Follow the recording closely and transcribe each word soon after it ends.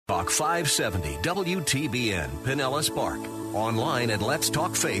Talk 570 WTBN Pinellas Park. Online at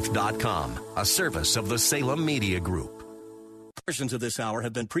letstalkfaith.com, a service of the Salem Media Group. Versions of this hour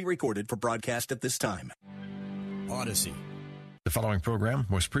have been pre-recorded for broadcast at this time. Odyssey. The following program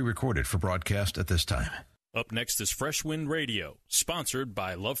was pre-recorded for broadcast at this time. Up next is Fresh Wind Radio, sponsored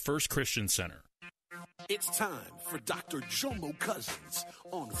by Love First Christian Center. It's time for Dr. Jomo Cousins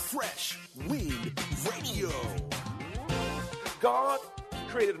on Fresh Wind Radio. God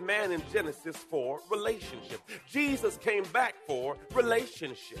created man in Genesis for relationship. Jesus came back for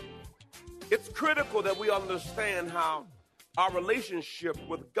relationship. It's critical that we understand how our relationship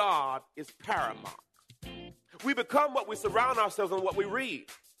with God is paramount. We become what we surround ourselves and what we read.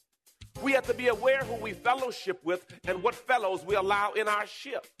 We have to be aware who we fellowship with and what fellows we allow in our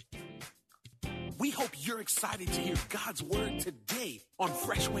ship. We hope you're excited to hear God's word today on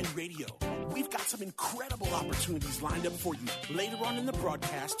Fresh Wind Radio. We've got some incredible opportunities lined up for you later on in the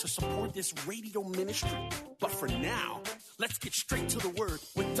broadcast to support this radio ministry. But for now, let's get straight to the word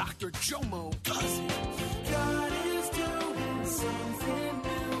with Dr. Jomo Cousins. God is doing something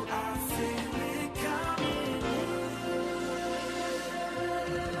new. I feel it coming.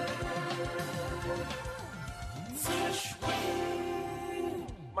 Fresh Wind.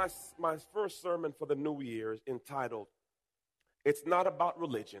 My first sermon for the new year is entitled, It's Not About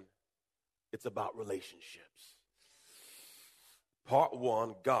Religion, It's About Relationships. Part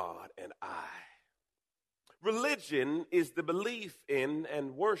 1, God and I. Religion is the belief in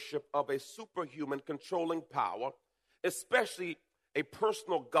and worship of a superhuman controlling power, especially a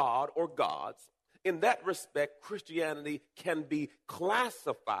personal God or gods. In that respect, Christianity can be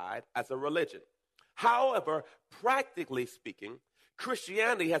classified as a religion. However, practically speaking,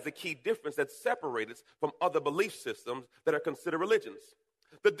 Christianity has a key difference that separates it from other belief systems that are considered religions.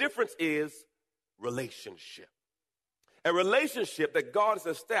 The difference is relationship. A relationship that God has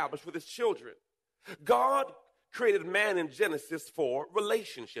established with his children. God created man in Genesis for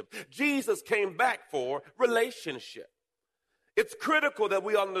relationship. Jesus came back for relationship. It's critical that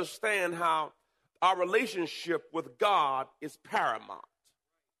we understand how our relationship with God is paramount.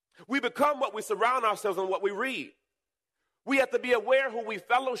 We become what we surround ourselves and what we read. We have to be aware who we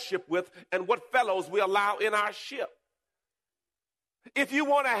fellowship with and what fellows we allow in our ship. If you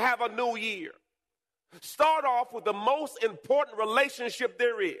want to have a new year, start off with the most important relationship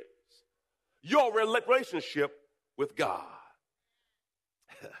there is, your relationship with God.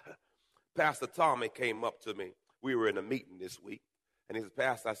 Pastor Tommy came up to me. We were in a meeting this week, and he said,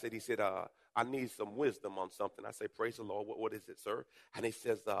 Pastor, he said, I need some wisdom on something. I say, praise the Lord. What is it, sir? And he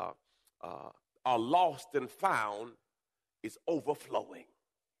says, our lost and found is overflowing.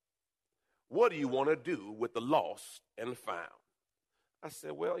 What do you want to do with the lost and found? I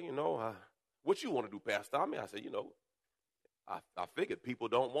said, well, what you want to do, Pastor Tommy? I said, I figured people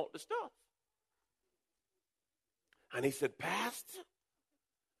don't want the stuff. And he said, Pastor,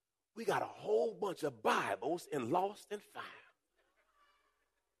 we got a whole bunch of Bibles in lost and found.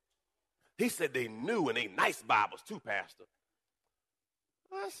 He said they new and they nice Bibles too, Pastor.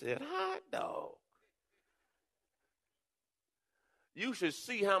 I said, hot dog. You should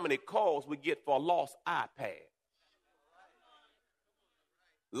see how many calls we get for a lost iPad,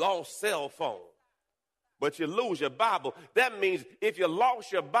 lost cell phone, but you lose your Bible. That means if you lost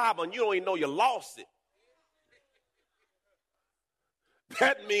your Bible and you don't even know you lost it,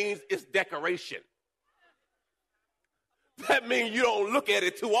 that means it's decoration. That means you don't look at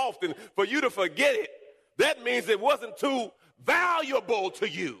it too often for you to forget it. That means it wasn't too valuable to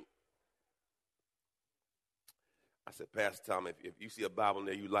you. I said, Pastor Tom, if you see a Bible in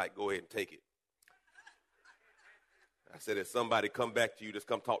there you like, go ahead and take it. I said, if somebody come back to you, just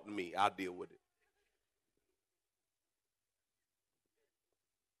come talk to me. I'll deal with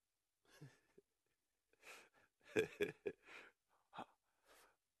it.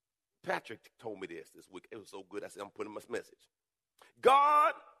 Patrick told me this week. It was so good. I said, I'm putting my message.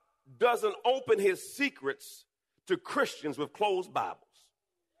 God doesn't open his secrets to Christians with closed Bibles.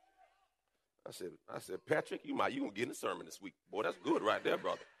 I said, Patrick, you gonna get in the sermon this week. Boy, that's good right there,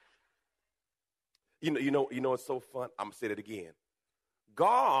 brother. You know, it's so fun. I'm gonna say that again.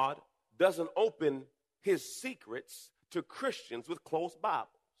 God doesn't open his secrets to Christians with closed Bibles.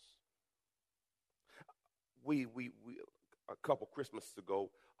 We a couple Christmases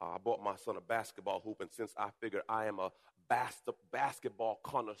ago, I bought my son a basketball hoop, and since I figured I am a basketball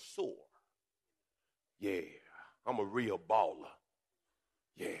connoisseur, yeah, I'm a real baller.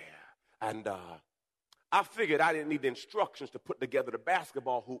 Yeah. And I figured I didn't need the instructions to put together the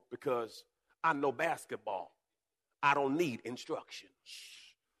basketball hoop because I know basketball. I don't need instructions.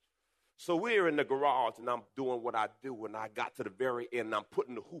 So we're in the garage, and I'm doing what I do, and I got to the very end, and I'm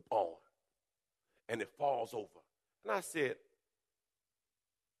putting the hoop on, and it falls over. And I said,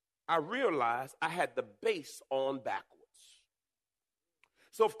 I realized I had the base on backwards.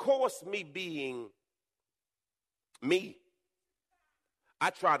 So, of course, me being me,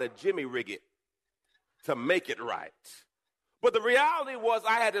 I try to jimmy rig it to make it right. But the reality was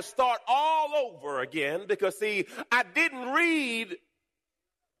I had to start all over again because, see, I didn't read.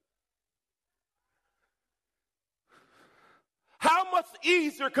 How much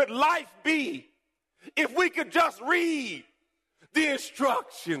easier could life be if we could just read the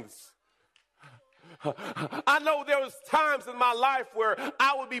instructions? I know there was times in my life where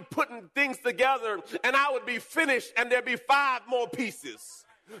I would be putting things together and I would be finished and there'd be 5 more pieces.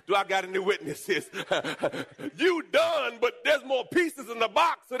 Do I got any witnesses? You done, but there's more pieces in the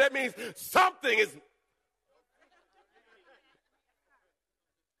box, so that means something is.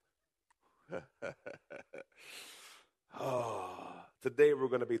 Today we're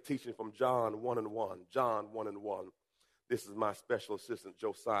going to be teaching from John 1:1. John 1:1. This is my special assistant,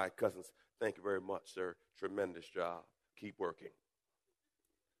 Josiah Cousins. Thank you very much, sir. Tremendous job. Keep working.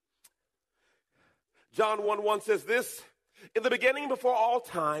 John 1:1 says this: in the beginning, before all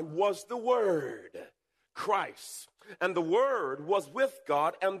time, was the Word, Christ. And the Word was with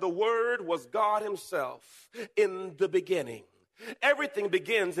God, and the Word was God himself in the beginning. Everything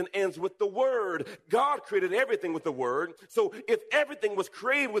begins and ends with the Word. God created everything with the Word. So if everything was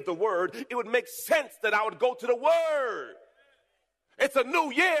created with the Word, it would make sense that I would go to the Word. It's a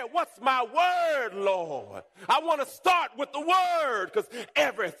new year. What's my word, Lord? I want to start with the Word because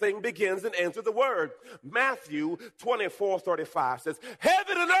everything begins and ends with the Word. Matthew 24:35 says,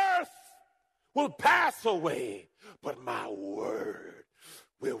 heaven and earth will pass away, but my word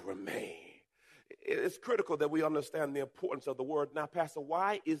will remain. It's critical that we understand the importance of the Word. Now, Pastor,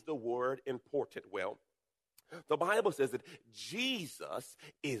 why is the Word important? Well, the Bible says that Jesus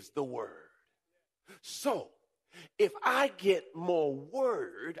is the Word. So, if I get more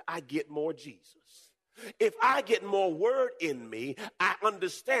Word, I get more Jesus. If I get more Word in me, I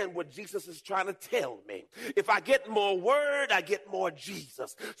understand what Jesus is trying to tell me. If I get more Word, I get more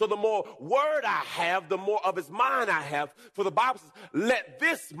Jesus. So the more Word I have, the more of his mind I have. For the Bible says, let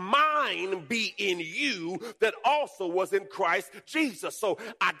this mind be in you that also was in Christ Jesus. So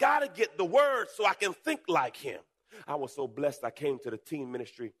I got to get the Word so I can think like him. I was so blessed. I came to the teen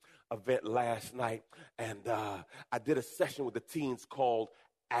ministry event last night, and I did a session with the teens called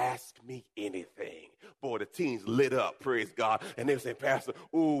Ask Me Anything. Boy, the teens lit up, praise God. And they were saying, Pastor,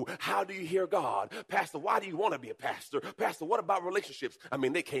 ooh, how do you hear God? Pastor, why do you want to be a pastor? Pastor, what about relationships? I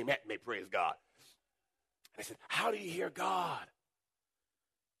mean, they came at me, praise God. I said, how do you hear God?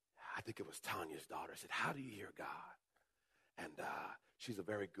 I think it was Tanya's daughter. I said, how do you hear God? And she's a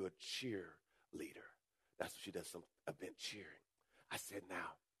very good cheerleader. That's what she does, some event cheering. I said,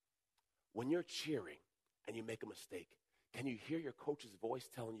 now, when you're cheering and you make a mistake, can you hear your coach's voice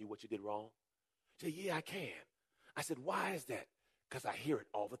telling you what you did wrong? She said, yeah, I can. I said, why is that? Because I hear it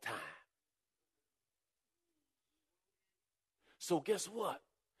all the time. So guess what?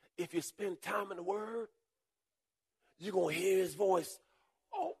 If you spend time in the Word, you're going to hear his voice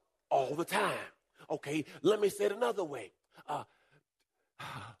all the time. Okay, let me say it another way.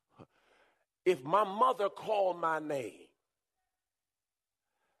 If my mother called my name,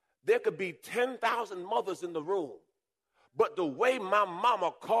 there could be 10,000 mothers in the room. But the way my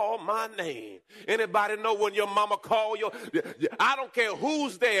mama called my name, anybody know when your mama call you? I don't care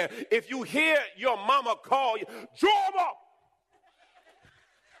who's there. If you hear your mama call you, Jorma!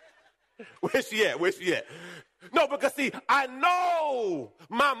 Where's she at? Where's she at? No, because see, I know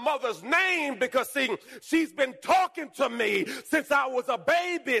my mother's name because see, she's been talking to me since I was a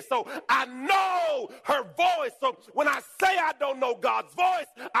baby. So I know her voice. So when I say I don't know God's voice,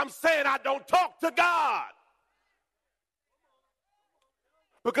 I'm saying I don't talk to God.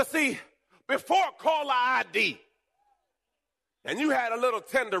 Because see, before caller ID, and you had a little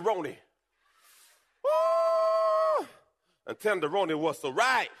tenderoni. Woo! And tenderoni was so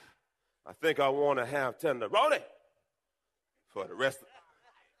right. I think I want to have tenderoni for the rest of.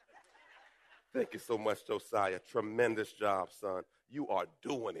 Thank you so much, Josiah. Tremendous job, son. You are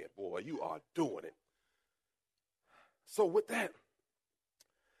doing it, boy. You are doing it. So with that,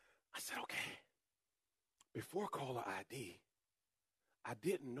 I said, okay, before caller ID, I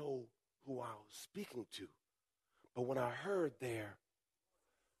didn't know who I was speaking to. But when I heard there,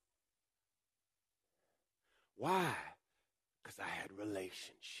 why? Because I had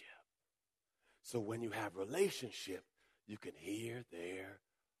relationship. So when you have relationship, you can hear their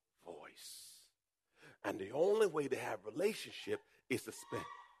voice. And the only way to have relationship is to spend.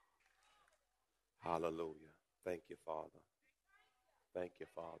 Hallelujah. Thank you, Father. Thank you,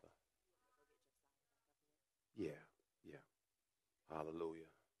 Father. Yeah. Hallelujah.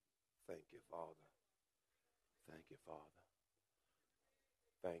 Thank you, Father. Thank you, Father.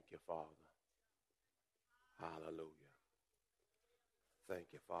 Thank you, Father. Hallelujah.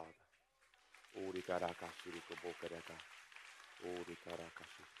 Thank you, Father.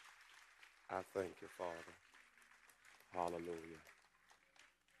 I thank you, Father. Hallelujah.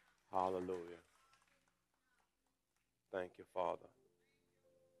 Hallelujah. Thank you, Father.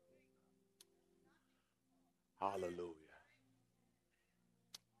 Hallelujah.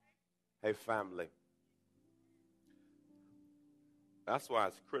 Hey, family. That's why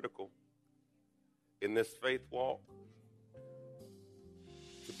it's critical in this faith walk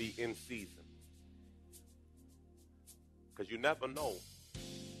to be in season. Because you never know.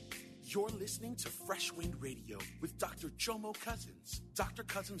 You're listening to Fresh Wind Radio with Dr. Jomo Cousins. Dr.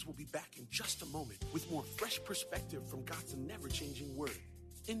 Cousins will be back in just a moment with more fresh perspective from God's never-changing word.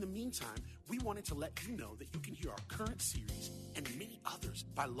 In the meantime, we wanted to let you know that you can hear our current series and many others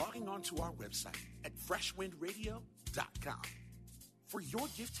by logging on to our website at freshwindradio.com. For your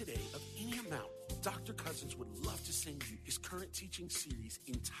gift today of any amount, Dr. Cousins would love to send you his current teaching series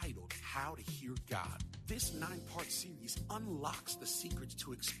entitled How to Hear God. This 9-part series unlocks the secrets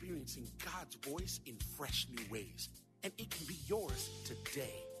to experiencing God's voice in fresh new ways, and it can be yours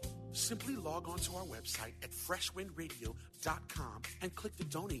today. Simply log on to our website at freshwindradio.com and click the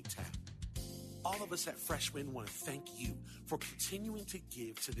Donate tab. All of us at Fresh Wind want to thank you for continuing to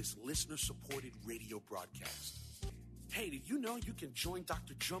give to this listener-supported radio broadcast. Hey, did you know you can join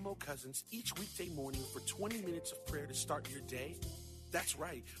Dr. Jomo Cousins each weekday morning for 20 minutes of prayer to start your day? That's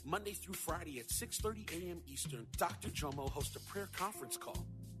right. Monday through Friday at 6:30 a.m. Eastern, Dr. Jomo hosts a prayer conference call.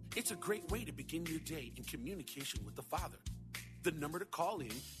 It's a great way to begin your day in communication with the Father. The number to call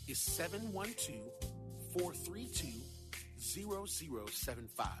in is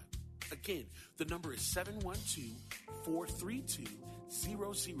 712-432-0075. Again, the number is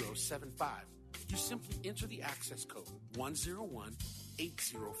 712-432-0075. You simply enter the access code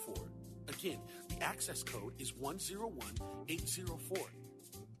 101804. Again, the access code is 101804.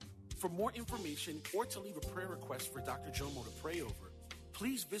 For more information or to leave a prayer request for Dr. Jomo to pray over,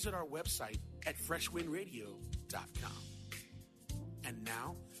 please visit our website at freshwindradio.com. And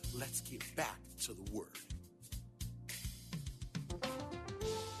now, let's get back to the Word.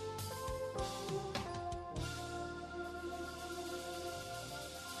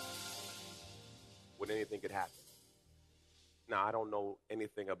 When anything could happen. Now, I don't know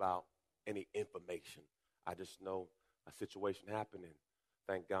anything about any information. I just know a situation happened, and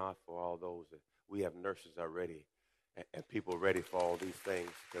thank God for all those that we have nurses already and people ready for all these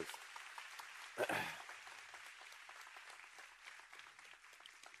things, because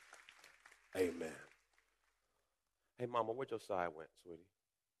amen. Hey, Mama, where your side went, sweetie?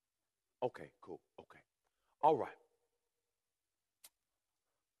 Okay, cool. Okay. All right.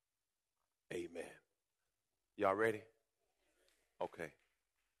 Amen. Y'all ready? Okay.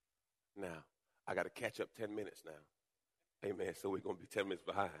 Now, I got to catch up 10 minutes now. Amen. So we're going to be 10 minutes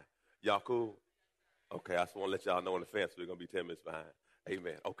behind. Y'all cool? Okay, I just want to let y'all know in advance we're going to be 10 minutes behind.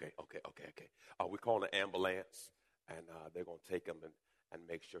 Amen. Okay. We're calling an ambulance, and they're going to take him and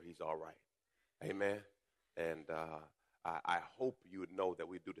make sure he's all right. Amen. And I hope you would know that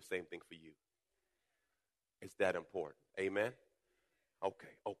we do the same thing for you. It's that important. Amen.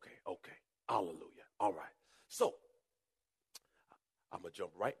 Okay. Hallelujah. All right. So, I'm going to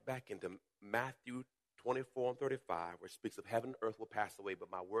jump right back into Matthew 24:35, where it speaks of heaven and earth will pass away, but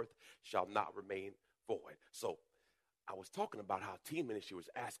my word shall not remain void. So, I was talking about how team ministry was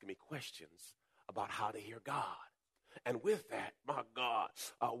asking me questions about how to hear God. And with that, my God,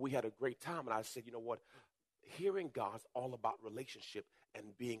 we had a great time. And I said, you know what? Hearing God's all about relationship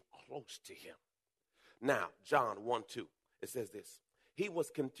and being close to him. Now, John 1:2, it says this. He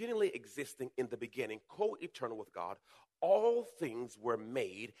was continually existing in the beginning, co-eternal with God. All things were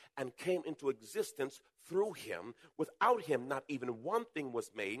made and came into existence through him. Without him, not even one thing was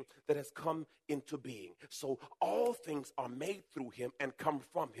made that has come into being. So all things are made through him and come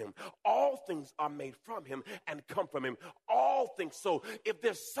from him. All things are made from him and come from him. All things. So if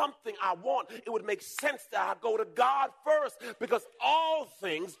there's something I want, it would make sense that I go to God first, because all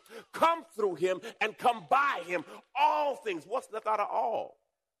things come through him and come by him. All things. What's left out of all?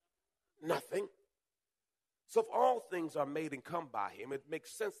 Nothing. So if all things are made and come by him, it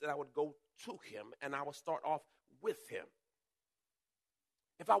makes sense that I would go to him and I would start off with him.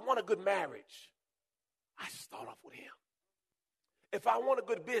 If I want a good marriage, I should start off with him. If I want a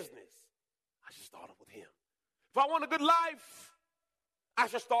good business, I should start off with him. If I want a good life, I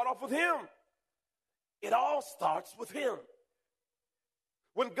should start off with him. It all starts with him.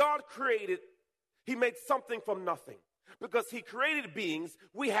 When God created, he made something from nothing. Because he created beings,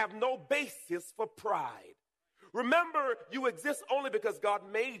 we have no basis for pride. Remember, you exist only because God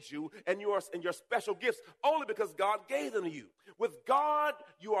made you, and your special gifts only because God gave them to you. With God,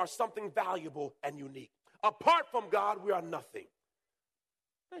 you are something valuable and unique. Apart from God, we are nothing.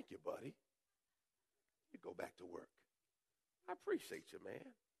 Thank you, buddy. You go back to work. I appreciate you,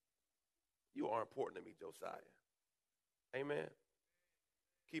 man. You are important to me, Josiah. Amen.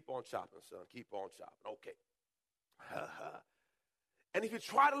 Keep on chopping, son. Keep on chopping. Okay. And if you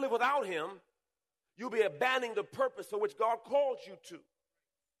try to live without him, you'll be abandoning the purpose for which God called you to.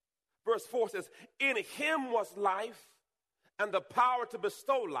 Verse 4 says, in him was life, and the power to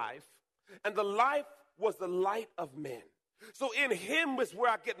bestow life, and the life was the light of men. So in him is where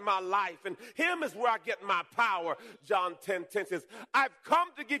I get my life, and him is where I get my power. John 10:10 says, I've come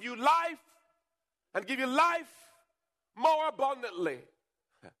to give you life, and give you life more abundantly.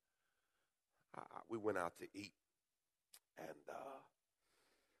 We went out to eat, and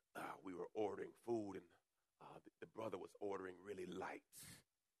we were ordering food, and the brother was ordering really light.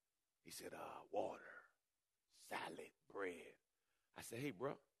 He said, water, salad, bread. I said, hey,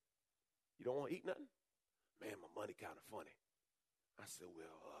 bro, you don't want to eat nothing? Man, my money kind of funny. I said,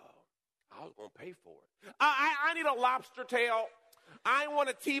 well, I was going to pay for it. I need a lobster tail. I want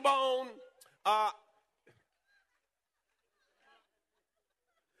a T-bone.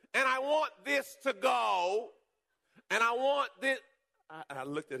 And I want this to go. And I want this. I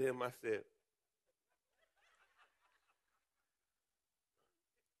looked at him. I said,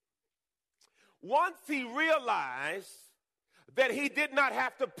 once he realized that he did not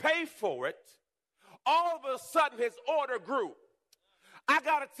have to pay for it, all of a sudden his order grew. I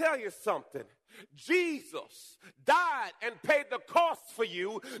got to tell you something. Jesus died and paid the cost for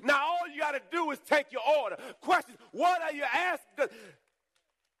you. Now all you got to do is take your order. Question, what are you asking?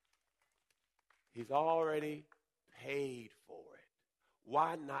 He's already paid for it.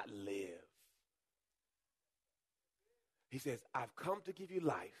 Why not live? He says, I've come to give you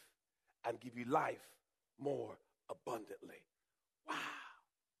life and give you life more abundantly. Wow.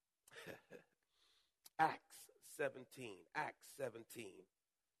 Acts 17, 27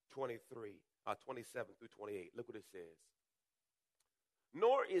 through 28. Look what it says.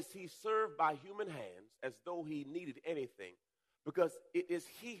 Nor is he served by human hands as though he needed anything, because it is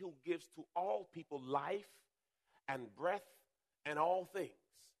he who gives to all people life and breath and all things.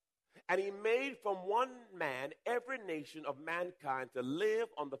 And he made from one man every nation of mankind to live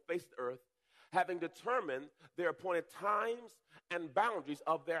on the face of the earth, having determined their appointed times and boundaries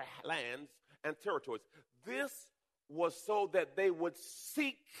of their lands and territories. This was so that they would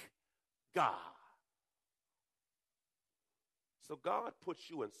seek God. So God puts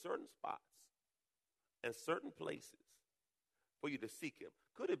you in certain spots and certain places for you to seek him.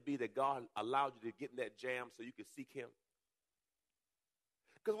 Could it be that God allowed you to get in that jam so you could seek him?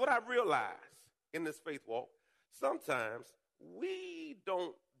 Because what I realize in this faith walk, sometimes we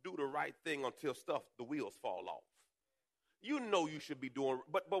don't do the right thing until the wheels fall off. You know you should be doing,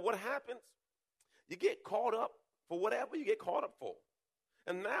 but what happens? You get caught up for whatever you get caught up for.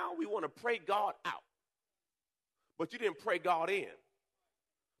 And now we want to pray God out. But you didn't pray God in.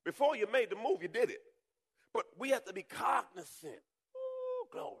 Before you made the move, you did it. But we have to be cognizant,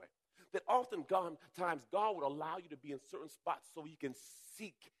 glory, that oftentimes God would allow you to be in certain spots so you can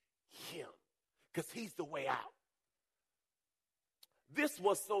seek him, because he's the way out. This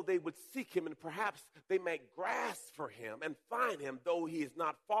was so they would seek him, and perhaps they might grasp for him and find him, though he is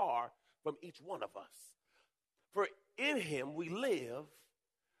not far from each one of us. For in him we live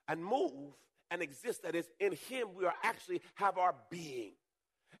and move and exist. That is, in him we are actually have our being.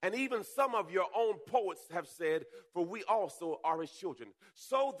 And even some of your own poets have said, for we also are his children.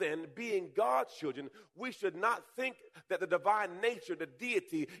 So then, being God's children, we should not think that the divine nature, the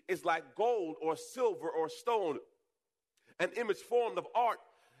deity, is like gold or silver or stone, an image formed of art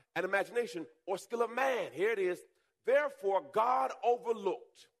and imagination or skill of man. Here it is. Therefore, God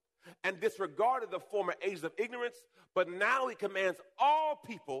overlooked and disregarded the former ages of ignorance, but now he commands all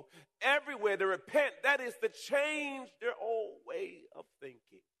people everywhere to repent. That is, to change their old way of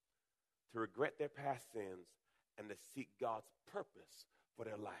thinking, to regret their past sins, and to seek God's purpose for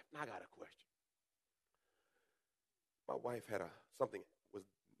their life. Now I got a question. My wife had something was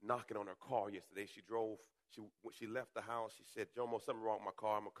knocking on her car yesterday. She left the house. She said, Jomo, something wrong with my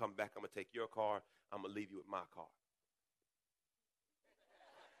car. I'm going to come back. I'm going to take your car. I'm going to leave you with my car.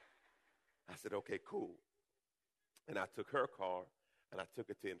 I said, okay, cool. And I took her car, and I took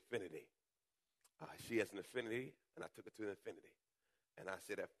it to Infinity. She has an Infinity, and I took it to Infinity. And I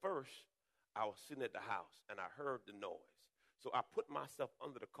said, at first, I was sitting at the house, and I heard the noise. So I put myself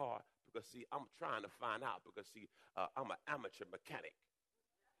under the car because, see, I'm trying to find out because, see, I'm an amateur mechanic.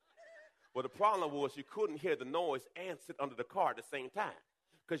 Well, the problem was you couldn't hear the noise and sit under the car at the same time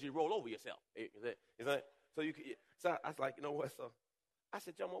because you roll over yourself. So I was like, you know what? So I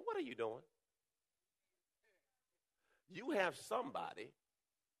said, Jomo, what are you doing? You have somebody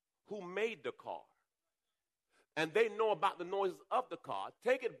who made the car, and they know about the noises of the car.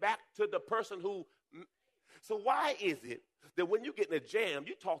 Take it back to the person who. So why is it that when you get in a jam,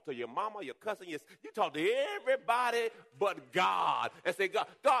 you talk to your mama, your cousin, you talk to everybody but God and say, God,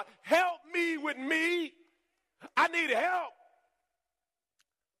 help me with me. I need help.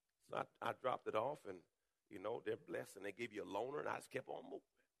 So I dropped it off, and, they're blessed, and they give you a loaner, and I just kept on moving.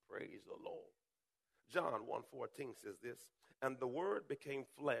 Praise the Lord. John 1:14 says this, and the Word became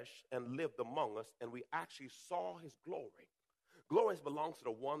flesh and lived among us, and we actually saw his glory. Glory belongs to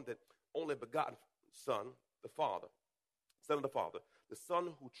the one that only begotten Son, the Father, Son of the Father, the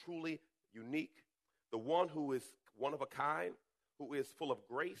Son who truly unique, the one who is one of a kind, who is full of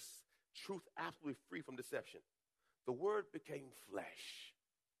grace, truth absolutely free from deception. The Word became flesh.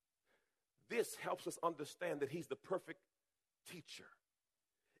 This helps us understand that he's the perfect teacher.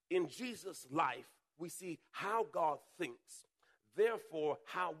 In Jesus' life, we see how God thinks, therefore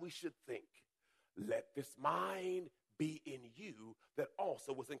how we should think. Let this mind be in you that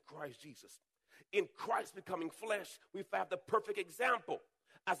also was in Christ Jesus. In Christ becoming flesh, we have the perfect example.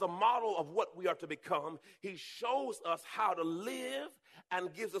 As a model of what we are to become, he shows us how to live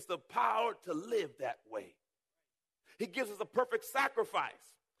and gives us the power to live that way. He gives us a perfect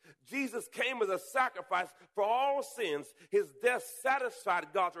sacrifice. Jesus came as a sacrifice for all sins. His death satisfied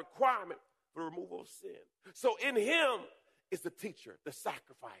God's requirement for the removal of sin. So in him is the teacher, the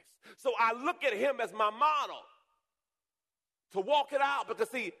sacrifice. So I look at him as my model to walk it out because,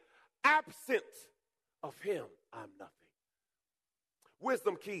 see, absent of him, I'm nothing.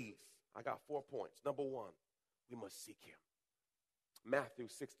 Wisdom keys. I got 4 points. Number 1, we must seek him. Matthew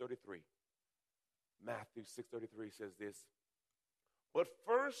 6:33. Matthew 6:33 says this. But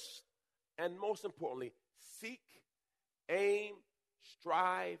first and most importantly, seek, aim,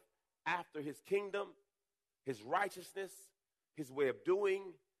 strive after his kingdom, his righteousness, his way of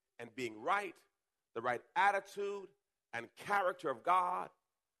doing and being right, the right attitude and character of God,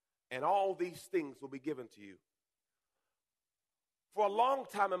 and all these things will be given to you. For a long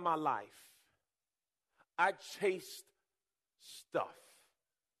time in my life, I chased stuff.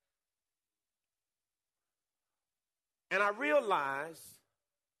 And I realized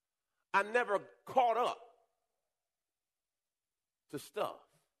I never caught up to stuff.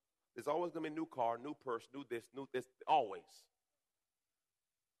 There's always going to be a new car, new purse, new this, always.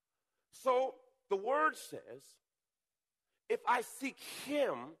 So the word says, if I seek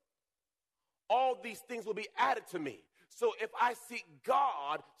him, all these things will be added to me. So if I seek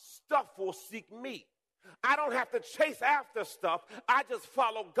God, stuff will seek me. I don't have to chase after stuff. I just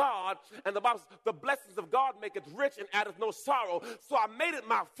follow God. And the Bible says, the blessings of God maketh rich and addeth no sorrow. So I made it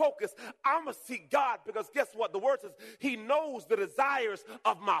my focus. I'm going to seek God because guess what? The word says he knows the desires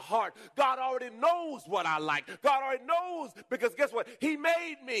of my heart. God already knows what I like. God already knows because guess what? He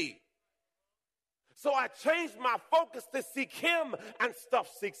made me. So I changed my focus to seek him and stuff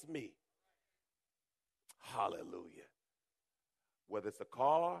seeks me. Hallelujah. Whether it's a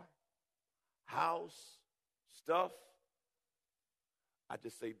car, house, stuff, I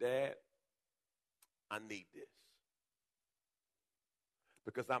just say, Dad, I need this.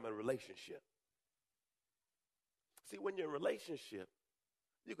 Because I'm in a relationship. See, when you're in a relationship,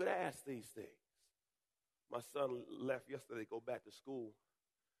 you could ask these things. My son left yesterday to go back to school,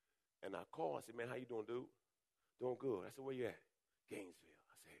 and I called. I said, man, how you doing, dude? Doing good. I said, where you at? Gainesville.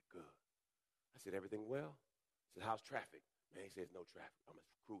 I said, good. I said, everything well? I said, how's traffic? Man, he says, no traffic. I'm just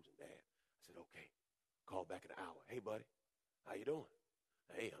cruising, Dad. I said, okay. Call back in an hour. Hey, buddy, how you doing?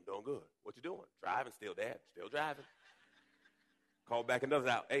 Hey, I'm doing good. What you doing? Driving still, Dad. Still driving. Call back another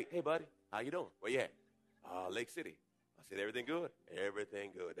hour. Hey, buddy, how you doing? Where you at? Lake City. I said, everything good?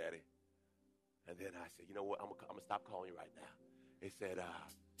 Everything good, Daddy. And then I said, you know what? I'm going to stop calling you right now. He said,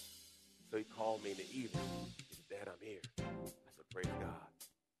 so he called me in the evening. He said, Dad, I'm here. I said, praise God.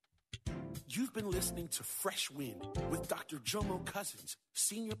 You've been listening to Fresh Wind with Dr. Jomo Cousins,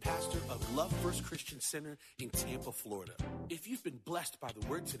 Senior Pastor of Love First Christian Center in Tampa, Florida. If you've been blessed by the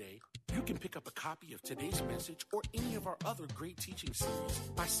word today, you can pick up a copy of today's message or any of our other great teaching series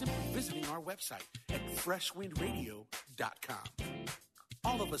by simply visiting our website at freshwindradio.com.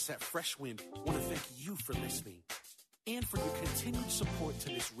 All of us at Fresh Wind want to thank you for listening and for your continued support to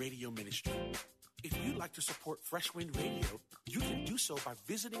this radio ministry. If you'd like to support Fresh Wind Radio, you can do so by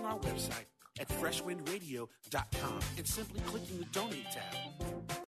visiting our website at freshwindradio.com and simply clicking the donate tab.